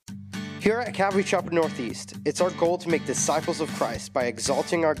Here at Calvary Chapel Northeast, it's our goal to make disciples of Christ by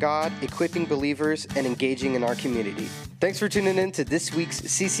exalting our God, equipping believers, and engaging in our community. Thanks for tuning in to this week's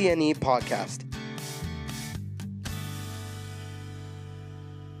CCNE podcast.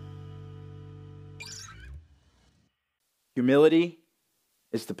 Humility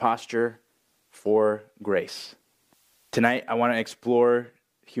is the posture for grace. Tonight, I want to explore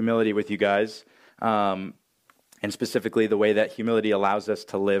humility with you guys, and specifically the way that humility allows us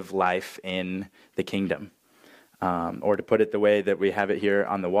to live life in the kingdom. Or to put it the way that we have it here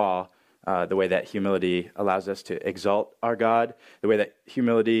on the wall, the way that humility allows us to exalt our God, the way that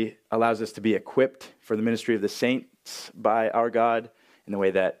humility allows us to be equipped for the ministry of the saints by our God, and the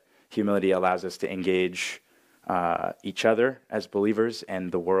way that humility allows us to engage each other as believers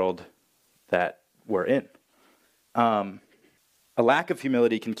and the world that we're in. A lack of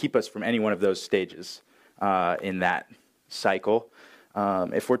humility can keep us from any one of those stages in that cycle.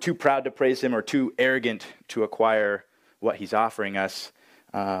 If we're too proud to praise him or too arrogant to acquire what he's offering us,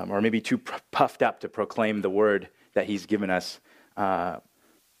 or maybe too puffed up to proclaim the word that he's given us,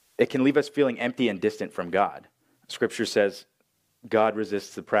 it can leave us feeling empty and distant from God. Scripture says, God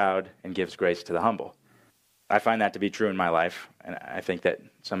resists the proud and gives grace to the humble. I find that to be true in my life, and I think that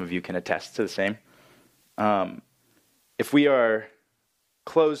some of you can attest to the same. If we are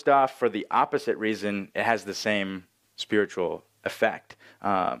closed off for the opposite reason, it has the same spiritual effect.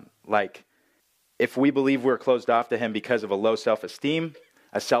 Like, if we believe we're closed off to him because of a low self-esteem,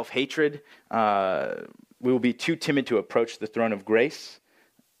 a self-hatred, we will be too timid to approach the throne of grace,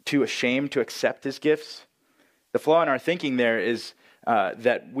 too ashamed to accept his gifts. The flaw in our thinking there is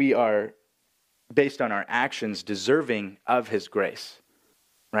that we are, based on our actions, deserving of his grace,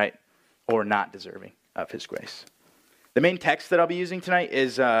 right? Or not deserving of his grace. The main text that I'll be using tonight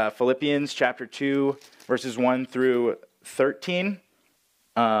is Philippians chapter 2, verses 1 through 13.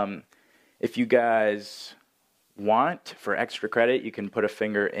 If you guys want, for extra credit, you can put a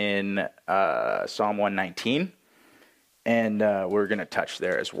finger in Psalm 119, and we're going to touch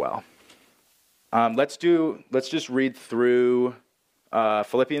there as well. Let's just read through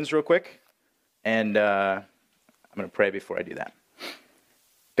Philippians real quick, and I'm going to pray before I do that.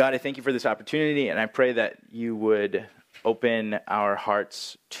 God, I thank you for this opportunity, and I pray that you would open our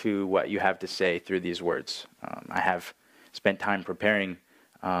hearts to what you have to say through these words. I have spent time preparing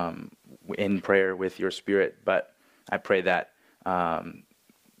in prayer with your Spirit, but I pray that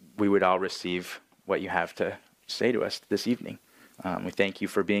we would all receive what you have to say to us this evening. We thank you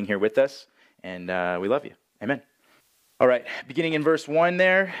for being here with us, and we love you. Amen. All right, beginning in verse 1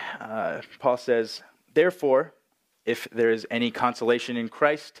 there, Paul says, "Therefore, if there is any consolation in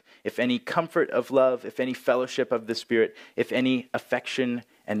Christ, if any comfort of love, if any fellowship of the Spirit, if any affection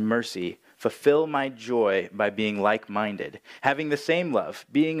and mercy, fulfill my joy by being like-minded, having the same love,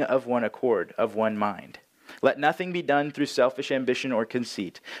 being of one accord, of one mind. Let nothing be done through selfish ambition or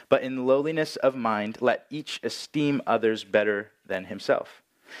conceit, but in lowliness of mind, let each esteem others better than himself.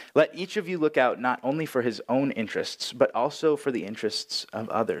 Let each of you look out not only for his own interests, but also for the interests of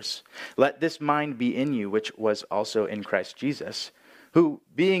others. Let this mind be in you, which was also in Christ Jesus, who,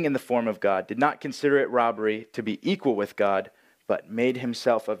 being in the form of God, did not consider it robbery to be equal with God, but made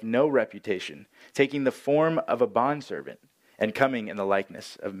himself of no reputation, taking the form of a bondservant, and coming in the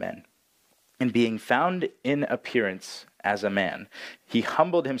likeness of men. And being found in appearance as a man, he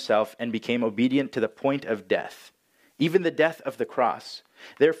humbled himself and became obedient to the point of death, even the death of the cross.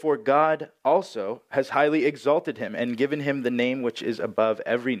 Therefore God also has highly exalted him and given him the name which is above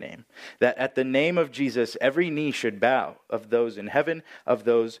every name, that at the name of Jesus every knee should bow, of those in heaven, of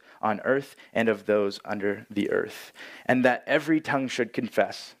those on earth, and of those under the earth, and that every tongue should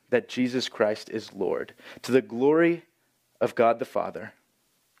confess that Jesus Christ is Lord, to the glory of God the Father.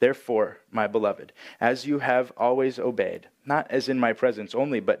 Therefore, my beloved, as you have always obeyed, not as in my presence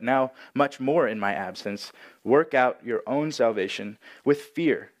only, but now much more in my absence, work out your own salvation with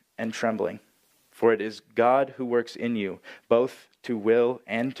fear and trembling. For it is God who works in you, both to will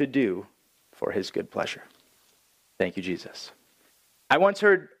and to do for his good pleasure." Thank you, Jesus. I once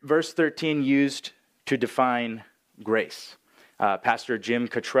heard verse 13 used to define grace. Pastor Jim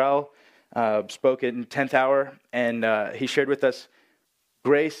Cottrell spoke in 10th Hour, and he shared with us,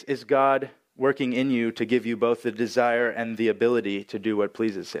 grace is God working in you to give you both the desire and the ability to do what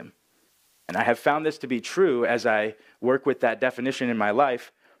pleases him. And I have found this to be true as I work with that definition in my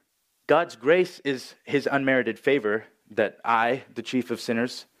life. God's grace is his unmerited favor that I, the chief of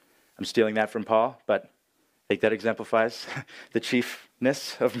sinners, I'm stealing that from Paul, but I think that exemplifies the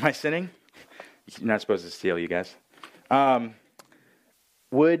chiefness of my sinning. You're not supposed to steal, you guys.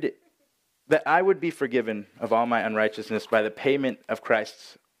 That I would be forgiven of all my unrighteousness by the payment of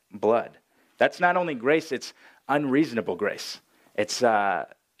Christ's blood. That's not only grace, it's unreasonable grace.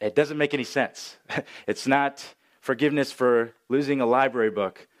 It doesn't make any sense. It's not forgiveness for losing a library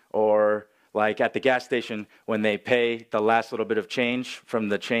book, or like at the gas station when they pay the last little bit of change from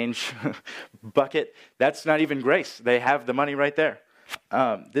the change bucket. That's not even grace. They have the money right there.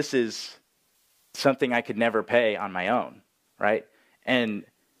 This is something I could never pay on my own, right? And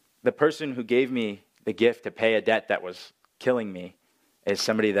the person who gave me the gift to pay a debt that was killing me is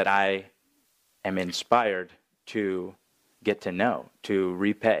somebody that I am inspired to get to know, to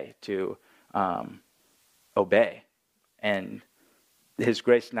repay, to obey. And his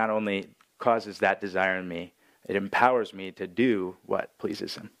grace not only causes that desire in me, it empowers me to do what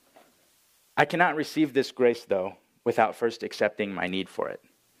pleases him. I cannot receive this grace, though, without first accepting my need for it.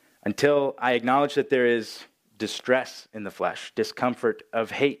 Until I acknowledge that there is distress in the flesh, discomfort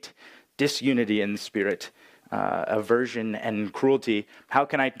of hate, disunity in the spirit, aversion and cruelty, how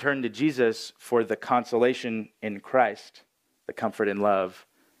can I turn to Jesus for the consolation in Christ, the comfort in love,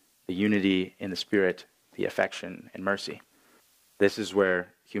 the unity in the spirit, the affection and mercy? This is where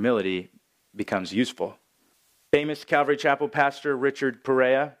humility becomes useful. Famous Calvary Chapel pastor Richard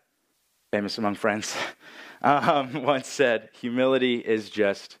Perea, famous among friends, once said, humility is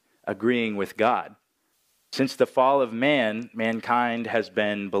just agreeing with God. Since the fall of man, mankind has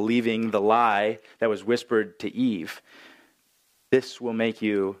been believing the lie that was whispered to Eve. This will make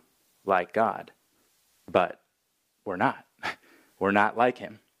you like God. But we're not. We're not like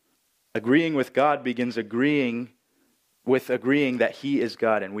him. Agreeing with God begins agreeing that he is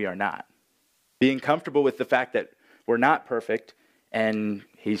God and we are not. Being comfortable with the fact that we're not perfect and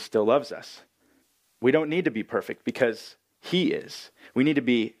he still loves us. We don't need to be perfect because he is. We need to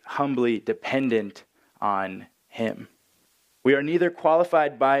be humbly dependent on him. We are neither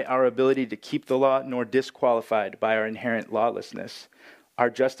qualified by our ability to keep the law nor disqualified by our inherent lawlessness. Our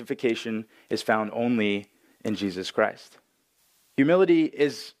justification is found only in Jesus Christ. Humility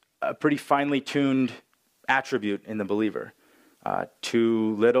is a pretty finely tuned attribute in the believer.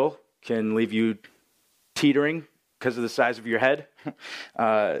 Too little can leave you teetering because of the size of your head.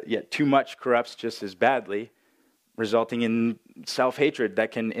 Yet too much corrupts just as badly, resulting in self-hatred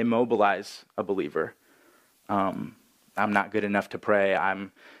that can immobilize a believer. I'm not good enough to pray.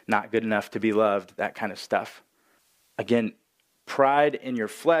 I'm not good enough to be loved, that kind of stuff. Again, pride in your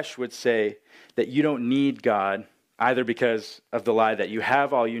flesh would say that you don't need God, either because of the lie that you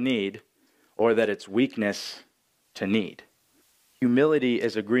have all you need, or that it's weakness to need. Humility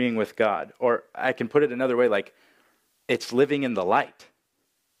is agreeing with God. Or I can put it another way, like it's living in the light.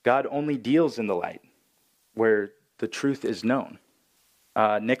 God only deals in the light, where the truth is known.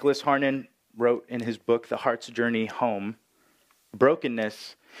 Nicholas Harnan wrote in his book, The Heart's Journey Home,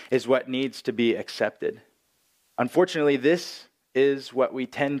 brokenness is what needs to be accepted. Unfortunately, this is what we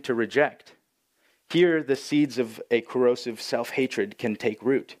tend to reject. Here, the seeds of a corrosive self-hatred can take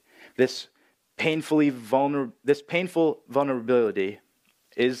root. This painful vulnerability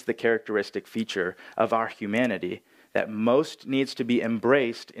is the characteristic feature of our humanity that most needs to be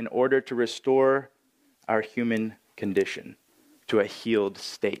embraced in order to restore our human condition to a healed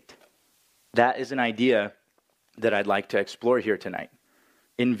state. That is an idea that I'd like to explore here tonight.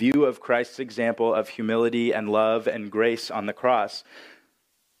 In view of Christ's example of humility and love and grace on the cross,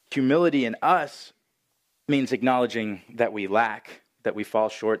 humility in us means acknowledging that we lack, that we fall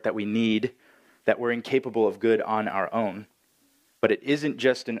short, that we need, that we're incapable of good on our own. But it isn't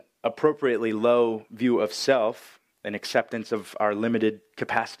just an appropriately low view of self, an acceptance of our limited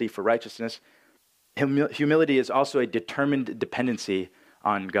capacity for righteousness. Humility is also a determined dependency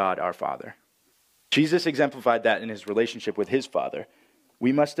on God our Father. Jesus exemplified that in his relationship with his Father.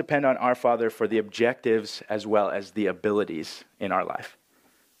 We must depend on our Father for the objectives as well as the abilities in our life.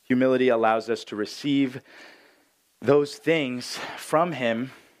 Humility allows us to receive those things from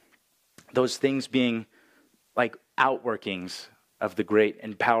him, those things being like outworkings of the great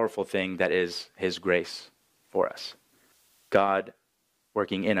and powerful thing that is his grace for us. God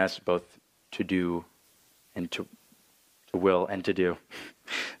working in us both to do and to will and to do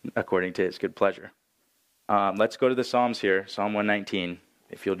according to his good pleasure. Let's go to the Psalms here, Psalm 119,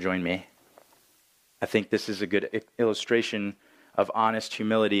 if you'll join me. I think this is a good illustration of honest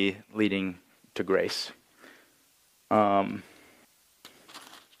humility leading to grace. Beginning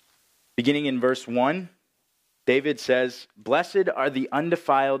in verse 1, David says, "Blessed are the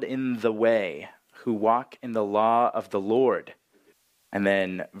undefiled in the way, who walk in the law of the Lord." And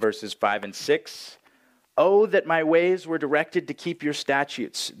then verses 5 and 6, "Oh, that my ways were directed to keep your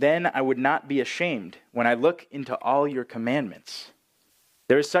statutes. Then I would not be ashamed when I look into all your commandments."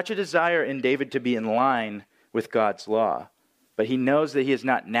 There is such a desire in David to be in line with God's law. but he knows that he is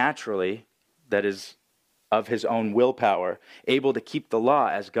not naturally, that is, of his own willpower, able to keep the law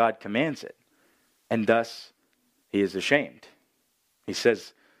as God commands it. And thus, he is ashamed. He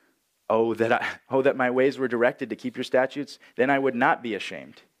says, oh, that my ways were directed to keep your statutes, then I would not be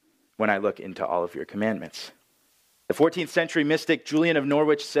ashamed when I look into all of your commandments. The 14th century mystic Julian of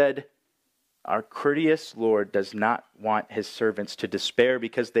Norwich said, our courteous Lord does not want his servants to despair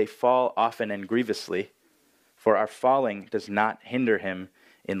because they fall often and grievously, for our falling does not hinder him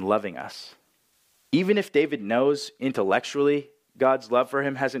in loving us. Even if David knows intellectually God's love for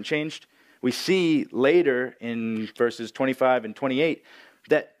him hasn't changed, we see later in verses 25 and 28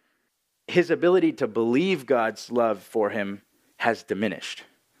 that his ability to believe God's love for him has diminished.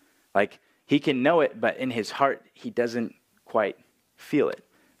 Like, he can know it, but in his heart, he doesn't quite feel it.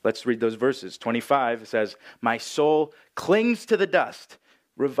 Let's read those verses. 25 says, my soul clings to the dust.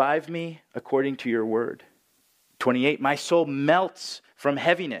 Revive me according to your word. 28, my soul melts from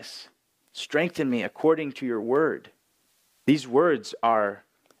heaviness. Strengthen me according to your word. These words are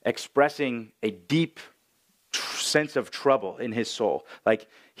expressing a deep sense of trouble in his soul. Like,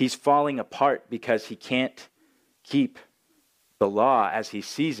 he's falling apart because he can't keep the law as he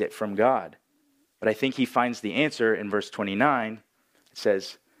sees it from God. But I think he finds the answer in verse 29. It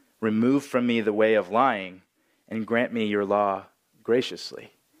says, remove from me the way of lying and grant me your law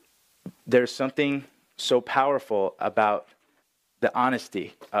graciously. There's something so powerful about the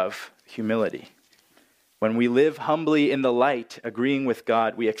honesty of humility. When we live humbly in the light, agreeing with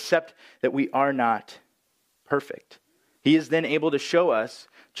God, we accept that we are not perfect. He is then able to show us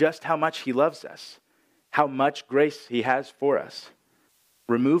just how much he loves us, how much grace he has for us.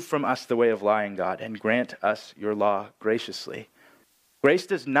 Remove from us the way of lying, God, and grant us your law graciously. Grace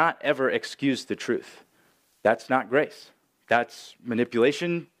does not ever excuse the truth. That's not grace. That's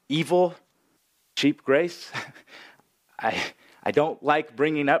manipulation, evil, cheap grace. I don't like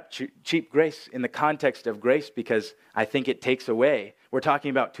bringing up cheap grace in the context of grace because I think it takes away. We're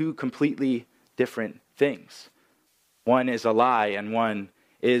talking about two completely different things. One is a lie and one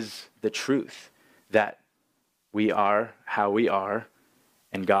is the truth that we are how we are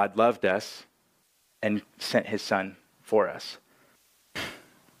and God loved us and sent his son for us.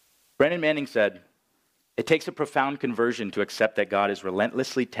 Brennan Manning said, it takes a profound conversion to accept that God is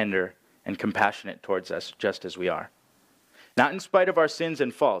relentlessly tender and compassionate towards us just as we are. Not in spite of our sins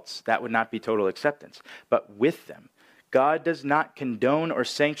and faults, that would not be total acceptance, but with them. God does not condone or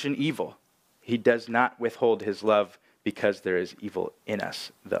sanction evil. He does not withhold his love because there is evil in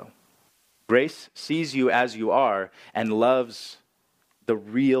us, though. Grace sees you as you are and loves the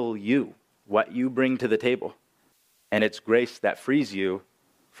real you, what you bring to the table. And it's grace that frees you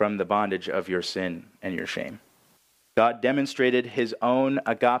from the bondage of your sin and your shame. God demonstrated his own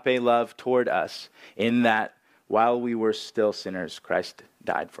agape love toward us in that while we were still sinners, Christ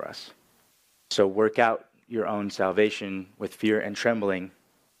died for us. So work out your own salvation with fear and trembling,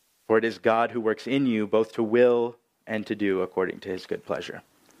 for it is God who works in you both to will and to do according to his good pleasure.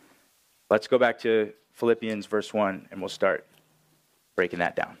 Let's go back to Philippians verse 1 and we'll start breaking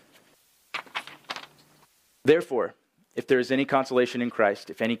that down. Therefore, if there is any consolation in Christ,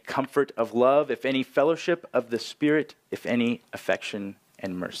 if any comfort of love, if any fellowship of the Spirit, if any affection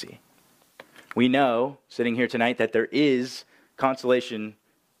and mercy. We know, sitting here tonight, that there is consolation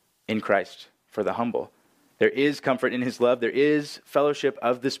in Christ for the humble. There is comfort in his love. There is fellowship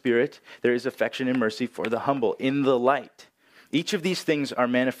of the Spirit. There is affection and mercy for the humble in the light. Each of these things are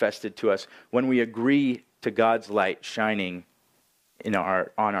manifested to us when we agree to God's light shining on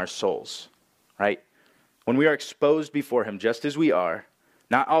our souls, right? When we are exposed before him just as we are,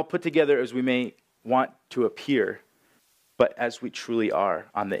 not all put together as we may want to appear, but as we truly are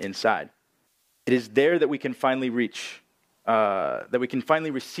on the inside. It is there that we can finally receive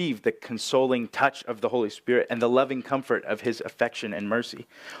the consoling touch of the Holy Spirit and the loving comfort of his affection and mercy.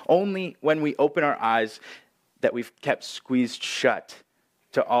 Only when we open our eyes that we've kept squeezed shut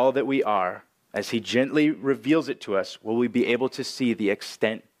to all that we are, as he gently reveals it to us, will we be able to see the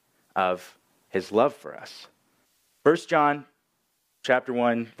extent of his love for us. 1 John chapter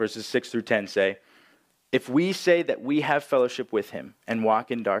 1, verses 6 through 10 say, if we say that we have fellowship with him and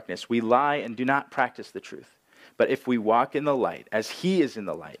walk in darkness, we lie and do not practice the truth. But if we walk in the light, as he is in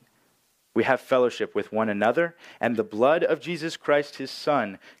the light, we have fellowship with one another, and the blood of Jesus Christ, his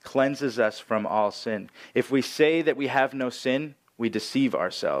Son, cleanses us from all sin. If we say that we have no sin, we deceive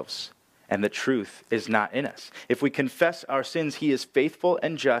ourselves, and the truth is not in us. If we confess our sins, he is faithful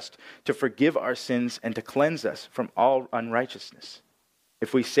and just to forgive our sins and to cleanse us from all unrighteousness.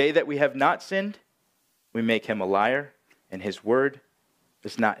 If we say that we have not sinned, we make him a liar, and his word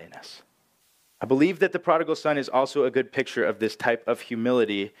is not in us. I believe that the prodigal son is also a good picture of this type of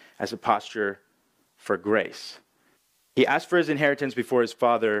humility as a posture for grace. He asked for his inheritance before his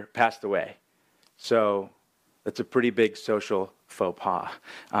father passed away. So that's a pretty big social faux pas.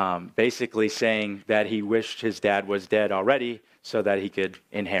 Basically saying that he wished his dad was dead already so that he could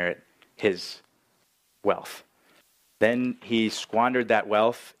inherit his wealth. Then he squandered that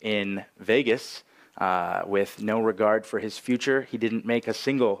wealth in Vegas with no regard for his future. He didn't make a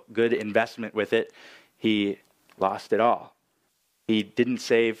single good investment with it. He lost it all. He didn't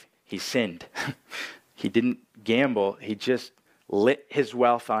save, he sinned. He didn't gamble, he just lit his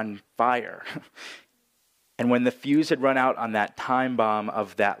wealth on fire. And when the fuse had run out on that time bomb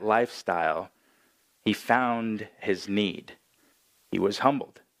of that lifestyle, he found his need. He was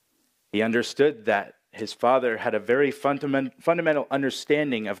humbled. He understood that his father had a very fundamental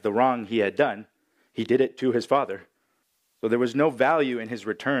understanding of the wrong he had done. He did it to his father. So there was no value in his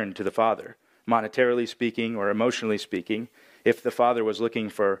return to the father, monetarily speaking or emotionally speaking, if the father was looking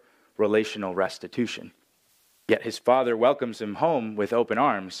for relational restitution. Yet his father welcomes him home with open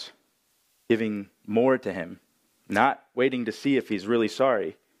arms, giving more to him, not waiting to see if he's really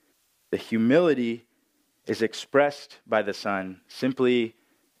sorry. The humility is expressed by the son simply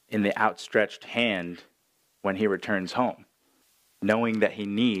in the outstretched hand when he returns home, knowing that he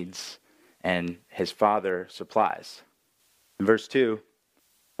needs and his father supplies. In verse 2,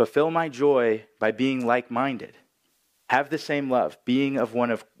 fulfill my joy by being like-minded. Have the same love, being of one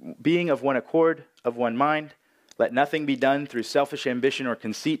accord, of one mind. Let nothing be done through selfish ambition or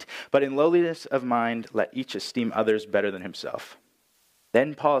conceit, but in lowliness of mind, let each esteem others better than himself.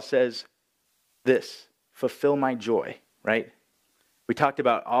 Then Paul says this, fulfill my joy, right? We talked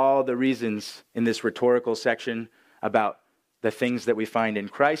about all the reasons in this rhetorical section about the things that we find in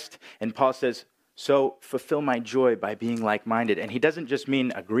Christ. And Paul says, so fulfill my joy by being like-minded. And he doesn't just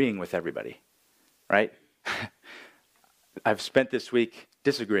mean agreeing with everybody, right? I've spent this week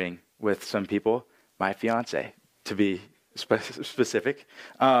disagreeing with some people, my fiance, to be specific.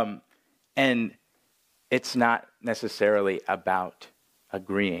 And it's not necessarily about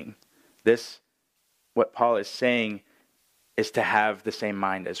agreeing. What Paul is saying is to have the same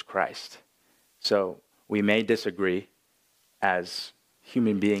mind as Christ. So we may disagree, as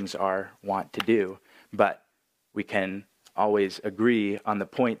human beings want to do, but we can always agree on the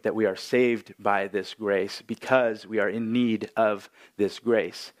point that we are saved by this grace because we are in need of this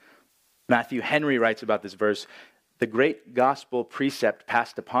grace. Matthew Henry writes about this verse, the great gospel precept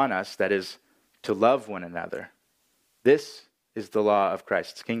passed upon us, that is, to love one another. This is the law of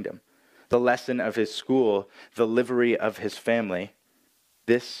Christ's kingdom, the lesson of his school, the livery of his family.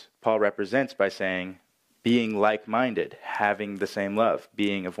 This Paul represents by saying, being like-minded, having the same love,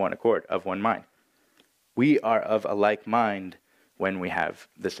 being of one accord, of one mind. We are of a like mind when we have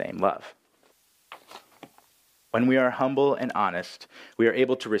the same love. When we are humble and honest, we are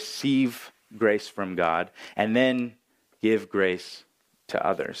able to receive grace from God and then give grace to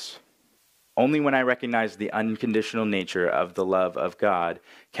others. Only when I recognize the unconditional nature of the love of God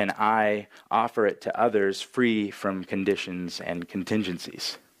can I offer it to others free from conditions and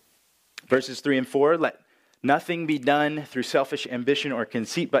contingencies. Verses 3 and 4, let nothing be done through selfish ambition or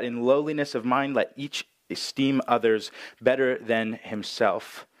conceit, but in lowliness of mind, let each esteem others better than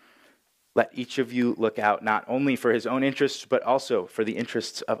himself. Let each of you look out not only for his own interests, but also for the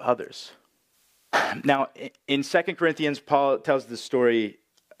interests of others. Now, in 2 Corinthians, Paul tells the story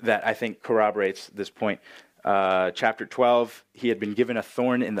that I think corroborates this point. Chapter 12, he had been given a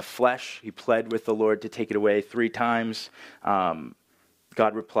thorn in the flesh. He pled with the Lord to take it away 3 times. God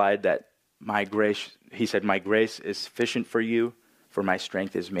replied that my grace is sufficient for you, for my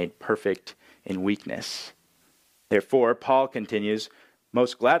strength is made perfect in weakness. Therefore, Paul continues,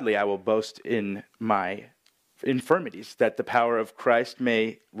 most gladly I will boast in my infirmities, that the power of Christ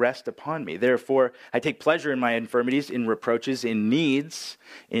may rest upon me. Therefore, I take pleasure in my infirmities, in reproaches, in needs,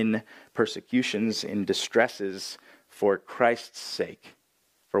 in persecutions, in distresses, for Christ's sake.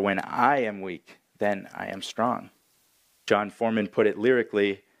 For when I am weak, then I am strong. John Foreman put it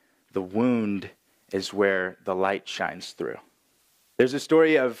lyrically, the wound is where the light shines through. There's a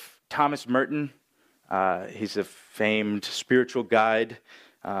story of Thomas Merton. He's a famed spiritual guide,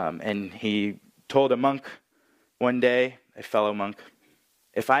 and he told a monk one day, a fellow monk,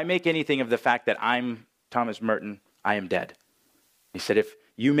 if I make anything of the fact that I'm Thomas Merton, I am dead. He said, if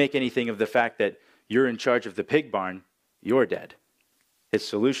you make anything of the fact that you're in charge of the pig barn, you're dead. His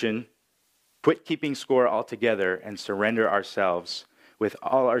solution, quit keeping score altogether and surrender ourselves with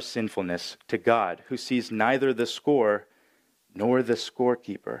all our sinfulness to God, who sees neither the score nor the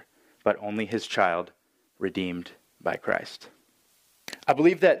scorekeeper, but only his child redeemed by Christ. I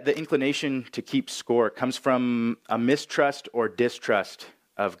believe that the inclination to keep score comes from a mistrust or distrust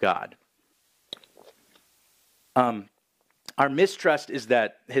of God. Our mistrust is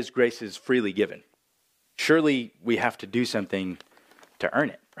that his grace is freely given. Surely we have to do something to earn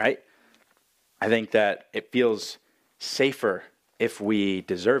it, right? I think that it feels safer if we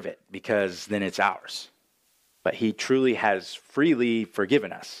deserve it because then it's ours. But he truly has freely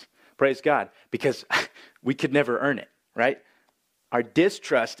forgiven us. Praise God, because we could never earn it, right? Our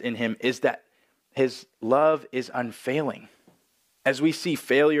distrust in him is that his love is unfailing. As we see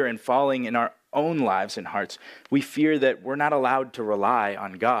failure and falling in our own lives and hearts, we fear that we're not allowed to rely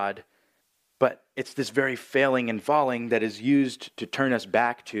on God, but it's this very failing and falling that is used to turn us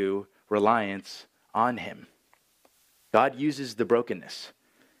back to reliance on him. God uses the brokenness.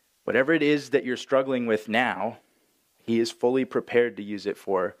 Whatever it is that you're struggling with now, he is fully prepared to use it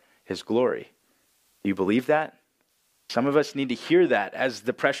for his glory. Do you believe that? Some of us need to hear that as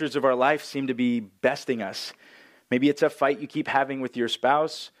the pressures of our life seem to be besting us. Maybe it's a fight you keep having with your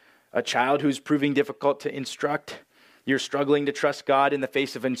spouse, a child who's proving difficult to instruct. You're struggling to trust God in the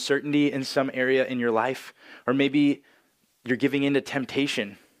face of uncertainty in some area in your life. Or maybe you're giving in to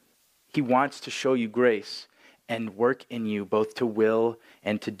temptation. He wants to show you grace and work in you both to will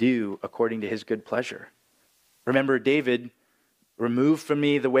and to do according to his good pleasure. Remember David, remove from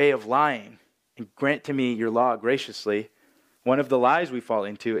me the way of lying and grant to me your law graciously. One of the lies we fall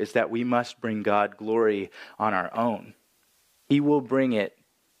into is that we must bring God glory on our own. He will bring it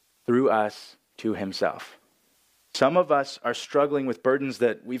through us to himself. Some of us are struggling with burdens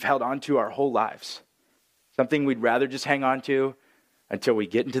that we've held on to our whole lives. Something we'd rather just hang on to until we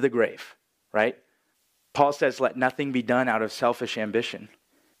get into the grave, right? Paul says, let nothing be done out of selfish ambition.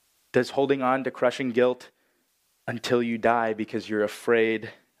 Does holding on to crushing guilt until you die because you're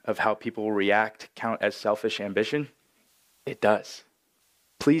afraid of how people will react count as selfish ambition? It does.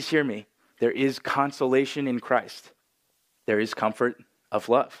 Please hear me. There is consolation in Christ. There is comfort of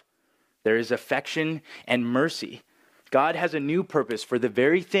love. There is affection and mercy. God has a new purpose for the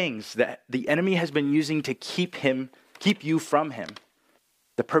very things that the enemy has been using to keep you from him.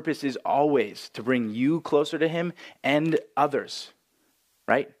 The purpose is always to bring you closer to him and others,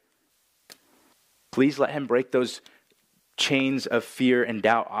 right? Please let him break those chains of fear and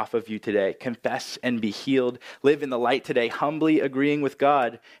doubt off of you today. Confess and be healed. Live in the light today, humbly agreeing with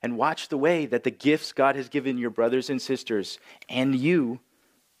God, and watch the way that the gifts God has given your brothers and sisters and you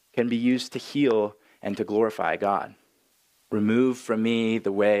can be used to heal and to glorify God. Remove from me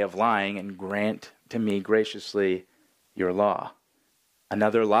the way of lying and grant to me graciously your law.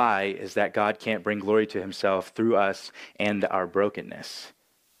 Another lie is that God can't bring glory to himself through us and our brokenness.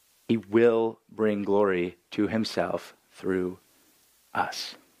 He will bring glory to himself through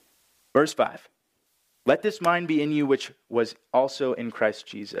us. Verse 5. Let this mind be in you which was also in Christ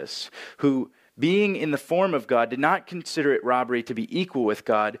Jesus, who, being in the form of God, did not consider it robbery to be equal with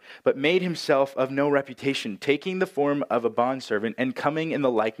God, but made himself of no reputation, taking the form of a bondservant and coming in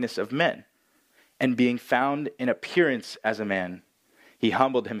the likeness of men. And being found in appearance as a man, he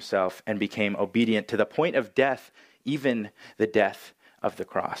humbled himself and became obedient to the point of death, even the death of the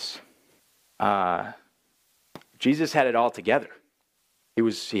cross. Jesus had it all together.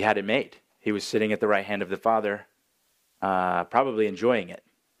 He had it made. He was sitting at the right hand of the Father, probably enjoying it,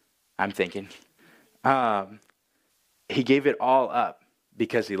 I'm thinking. He gave it all up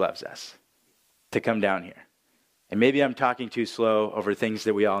because he loves us to come down here. And maybe I'm talking too slow over things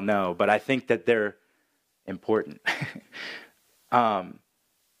that we all know, but I think that they're important.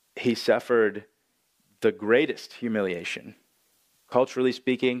 He suffered the greatest humiliation, culturally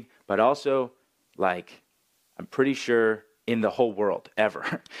speaking, but also, I'm pretty sure in the whole world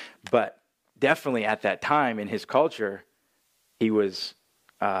ever. But definitely at that time in his culture, he was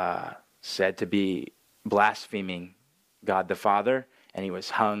said to be blaspheming God the Father, and he was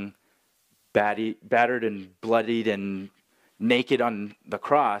hung, battered and bloodied and naked on the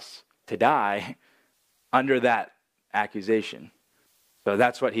cross to die under that accusation. So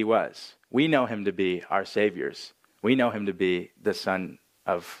that's what he was. We know him to be our saviors. We know him to be the Son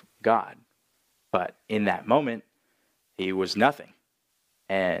of God. But in that moment, he was nothing.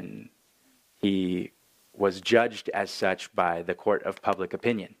 And he was judged as such by the court of public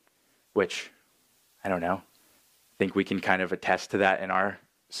opinion, which, I don't know, I think we can kind of attest to that in our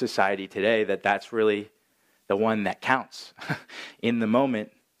society today, that that's really the one that counts. In the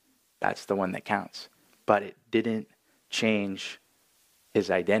moment, that's the one that counts. But it didn't change his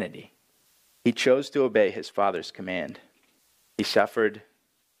identity. He chose to obey his Father's command. He suffered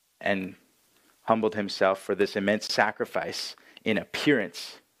and humbled himself for this immense sacrifice in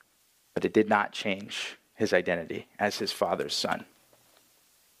appearance, but it did not change his identity as his Father's son.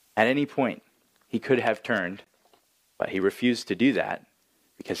 At any point, he could have turned, but he refused to do that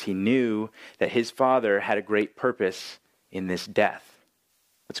because he knew that his Father had a great purpose in this death.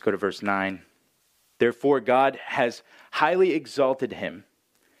 Let's go to verse 9. Therefore, God has highly exalted him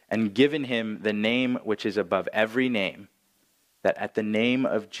and given him the name which is above every name, that at the name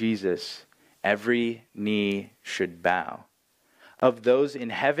of Jesus every knee should bow, of those in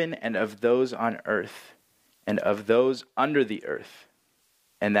heaven and of those on earth and of those under the earth,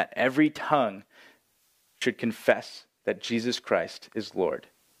 and that every tongue should confess that Jesus Christ is Lord,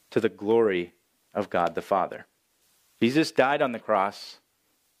 to the glory of God the Father. Jesus died on the cross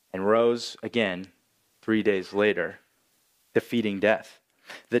and rose again 3 days later, defeating death.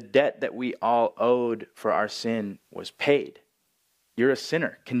 The debt that we all owed for our sin was paid. You're a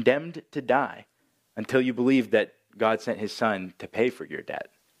sinner, condemned to die, until you believe that God sent his Son to pay for your debt,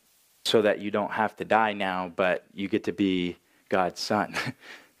 so that you don't have to die now, but you get to be God's son.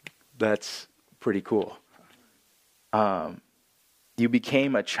 That's pretty cool. You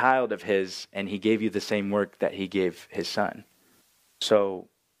became a child of his, and he gave you the same work that he gave his Son. So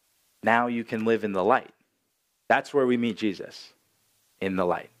now you can live in the light. That's where we meet Jesus, in the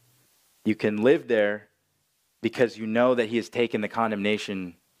light. You can live there because you know that he has taken the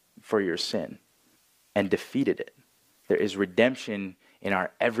condemnation for your sin and defeated it. There is redemption in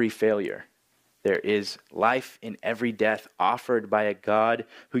our every failure. There is life in every death offered by a God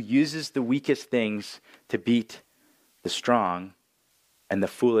who uses the weakest things to beat the strong and the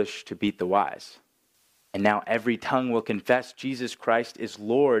foolish to beat the wise. And now every tongue will confess Jesus Christ is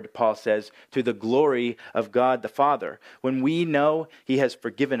Lord, Paul says, to the glory of God the Father. When we know he has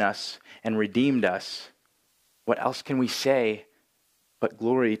forgiven us and redeemed us, what else can we say but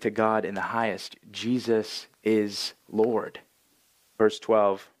glory to God in the highest? Jesus is Lord. Verse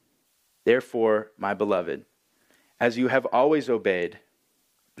 12, therefore, my beloved, as you have always obeyed,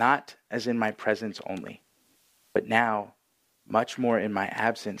 not as in my presence only, but now, much more in my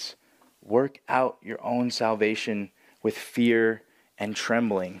absence, work out your own salvation with fear and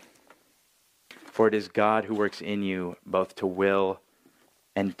trembling. For it is God who works in you both to will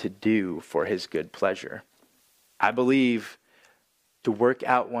and to do for his good pleasure. I believe to work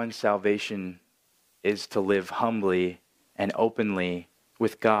out one's salvation is to live humbly and openly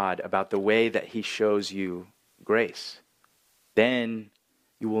with God about the way that he shows you grace. Then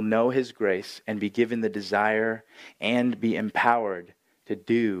you will know his grace and be given the desire and be empowered to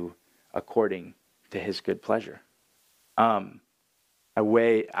do according to his good pleasure. I'm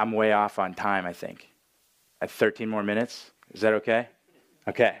way off on time, I think. I have 13 more minutes. Is that okay?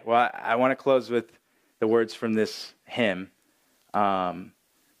 Okay. Well, I want to close with the words from this hymn.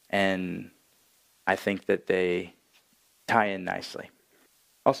 And I think that they tie in nicely.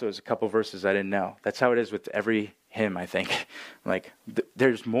 Also, there's a couple verses I didn't know. That's how it is with every hymn, I think. Like,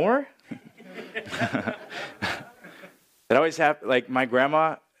 there's more? That always happens. Like, my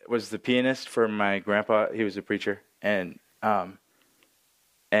grandma was the pianist for my grandpa. He was a preacher. And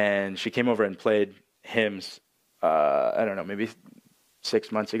she came over and played hymns, I don't know, maybe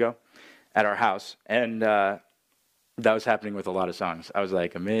 6 months ago at our house. And that was happening with a lot of songs. I was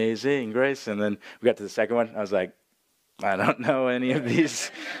like, Amazing Grace. And then we got to the second one. I was like, I don't know any of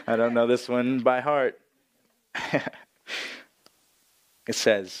these. I don't know this one by heart. It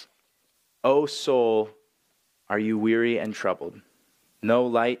says, O soul, are you weary and troubled? No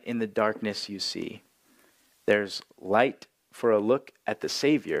light in the darkness you see. There's light for a look at the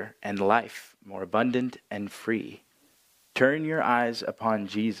Savior and life more abundant and free. Turn your eyes upon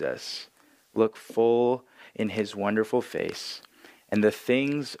Jesus. Look full in his wonderful face, and the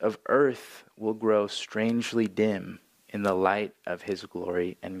things of earth will grow strangely dim in the light of his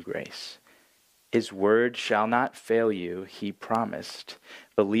glory and grace. His word shall not fail you, he promised.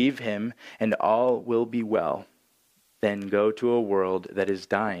 Believe him, and all will be well. Then go to a world that is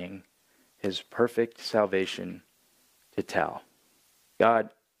dying, his perfect salvation to tell.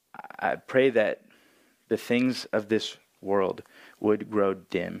 God, I pray that the things of this world would grow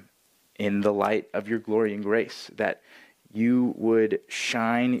dim in the light of your glory and grace, that you would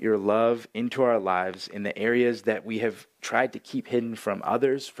shine your love into our lives in the areas that we have tried to keep hidden from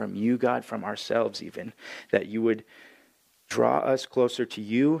others, from you, God, from ourselves even, that you would draw us closer to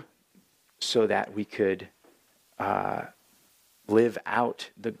you so that we could live out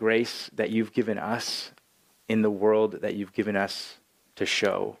the grace that you've given us in the world that you've given us to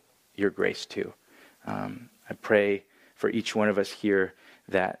show your grace to. I pray for each one of us here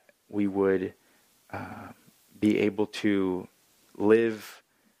that we would be able to live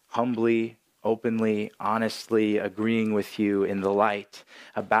humbly, openly, honestly, agreeing with you in the light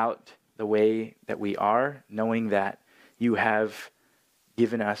about the way that we are, knowing that you have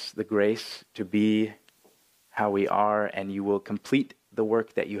given us the grace to be how we are, and you will complete the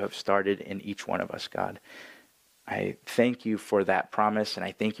work that you have started in each one of us, God. I thank you for that promise, and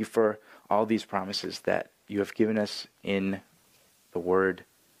I thank you for all these promises that you have given us in the Word.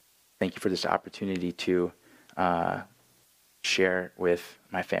 Thank you for this opportunity to share with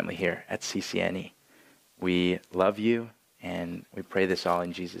my family here at CCNE. We love you, and we pray this all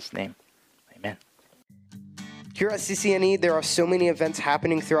in Jesus' name. Amen. Here at CCNE, there are so many events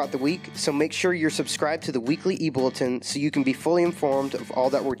happening throughout the week, so make sure you're subscribed to the weekly e-bulletin so you can be fully informed of all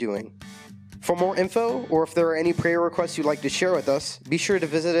that we're doing. For more info, or if there are any prayer requests you'd like to share with us, be sure to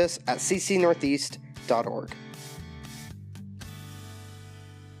visit us at ccnortheast.org.